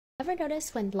Ever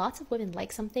notice when lots of women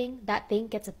like something, that thing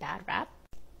gets a bad rap?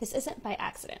 This isn't by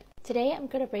accident. Today, I'm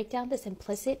going to break down this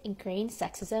implicit, ingrained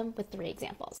sexism with 3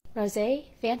 examples: Rosé,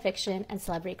 fanfiction, and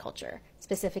celebrity culture,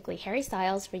 specifically Harry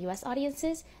Styles for US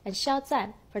audiences and Xiao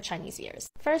Zhan for Chinese viewers.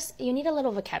 First, you need a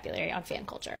little vocabulary on fan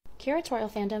culture.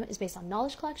 Curatorial fandom is based on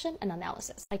knowledge collection and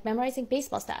analysis, like memorizing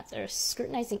baseball stats or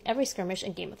scrutinizing every skirmish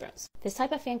in Game of Thrones. This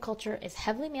type of fan culture is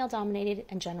heavily male-dominated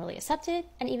and generally accepted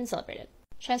and even celebrated.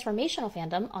 Transformational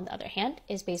fandom, on the other hand,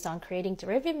 is based on creating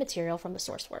derivative material from the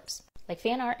source works, like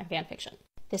fan art and fan fiction.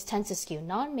 This tends to skew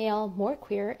non-male, more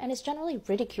queer, and is generally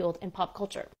ridiculed in pop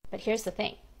culture. But here's the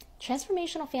thing.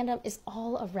 Transformational fandom is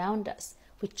all around us.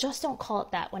 We just don't call it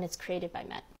that when it's created by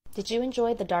men. Did you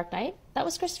enjoy The Dark Knight? That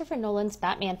was Christopher Nolan's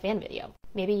Batman fan video.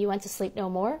 Maybe you went to Sleep No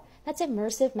More? That's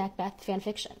immersive Macbeth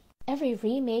fanfiction. Every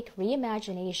remake,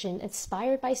 reimagination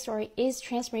inspired by story is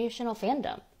transformational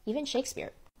fandom, even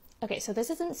Shakespeare. Okay, so this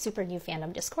isn't super new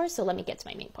fandom discourse, so let me get to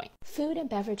my main point. Food and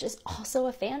beverage is also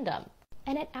a fandom,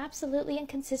 and it absolutely and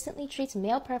consistently treats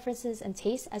male preferences and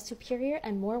tastes as superior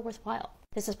and more worthwhile.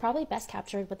 This is probably best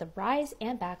captured with the rise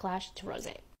and backlash to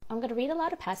Rosé. I'm going to read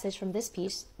aloud a passage from this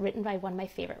piece written by one of my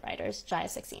favorite writers, Jaya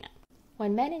Saxena.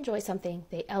 When men enjoy something,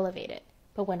 they elevate it,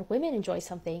 but when women enjoy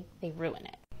something, they ruin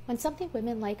it. When something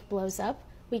women like blows up,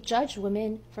 we judge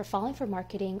women for falling for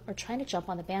marketing or trying to jump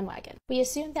on the bandwagon. We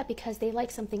assume that because they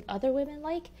like something other women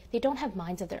like, they don't have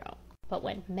minds of their own. But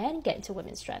when men get into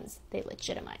women's trends, they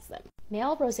legitimize them.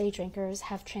 Male rosé drinkers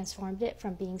have transformed it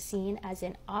from being seen as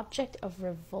an object of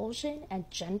revulsion and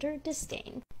gender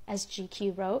disdain, as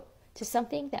GQ wrote, to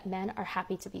something that men are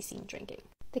happy to be seen drinking.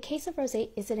 The case of rosé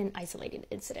isn't an isolated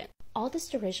incident. All this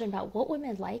derision about what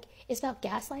women like is about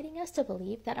gaslighting us to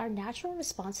believe that our natural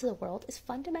response to the world is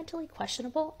fundamentally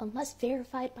questionable unless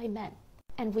verified by men.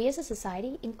 And we as a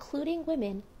society, including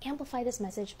women, amplify this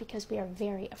message because we are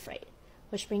very afraid.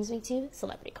 Which brings me to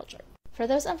celebrity culture. For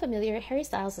those unfamiliar, Harry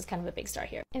Styles is kind of a big star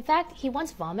here. In fact, he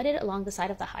once vomited along the side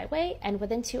of the highway, and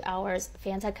within 2 hours,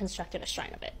 fans had constructed a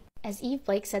shrine of it. As Eve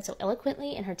Blake said so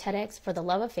eloquently in her TEDx For the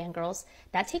Love of Fangirls,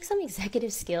 that takes some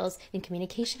executive skills in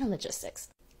communication and logistics.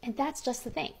 And that's just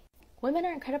the thing. Women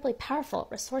are incredibly powerful,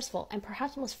 resourceful, and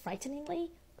perhaps most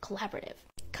frighteningly, collaborative.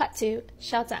 Cut to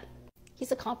Xiao Zhan.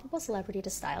 He's a comparable celebrity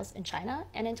to Styles in China,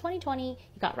 and in 2020,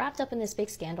 he got wrapped up in this big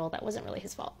scandal that wasn't really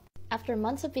his fault. After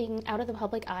months of being out of the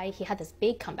public eye, he had this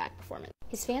big comeback performance.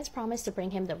 His fans promised to bring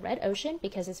him the red ocean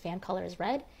because his fan color is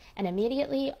red, and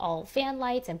immediately all fan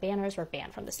lights and banners were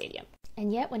banned from the stadium.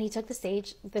 And yet when he took the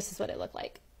stage, this is what it looked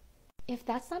like. If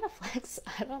that's not a flex,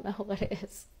 I don't know what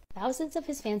is. Thousands of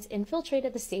his fans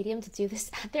infiltrated the stadium to do this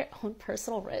at their own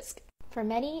personal risk. For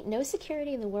many, no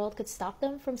security in the world could stop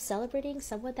them from celebrating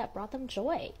someone that brought them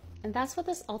joy. And that's what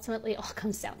this ultimately all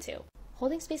comes down to.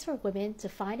 Holding space for women to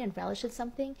find and relish in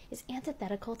something is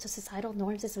antithetical to societal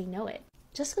norms as we know it.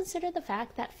 Just consider the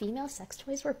fact that female sex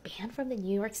toys were banned from the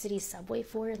New York City subway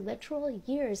for literal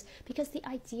years because the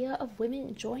idea of women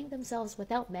enjoying themselves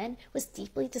without men was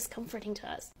deeply discomforting to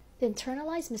us. The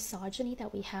internalized misogyny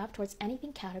that we have towards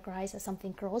anything categorized as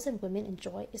something girls and women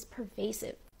enjoy is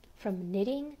pervasive, from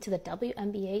knitting to the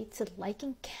WNBA to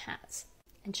liking cats.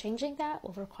 And changing that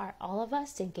will require all of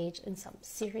us to engage in some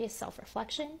serious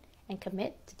self-reflection and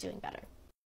commit to doing better.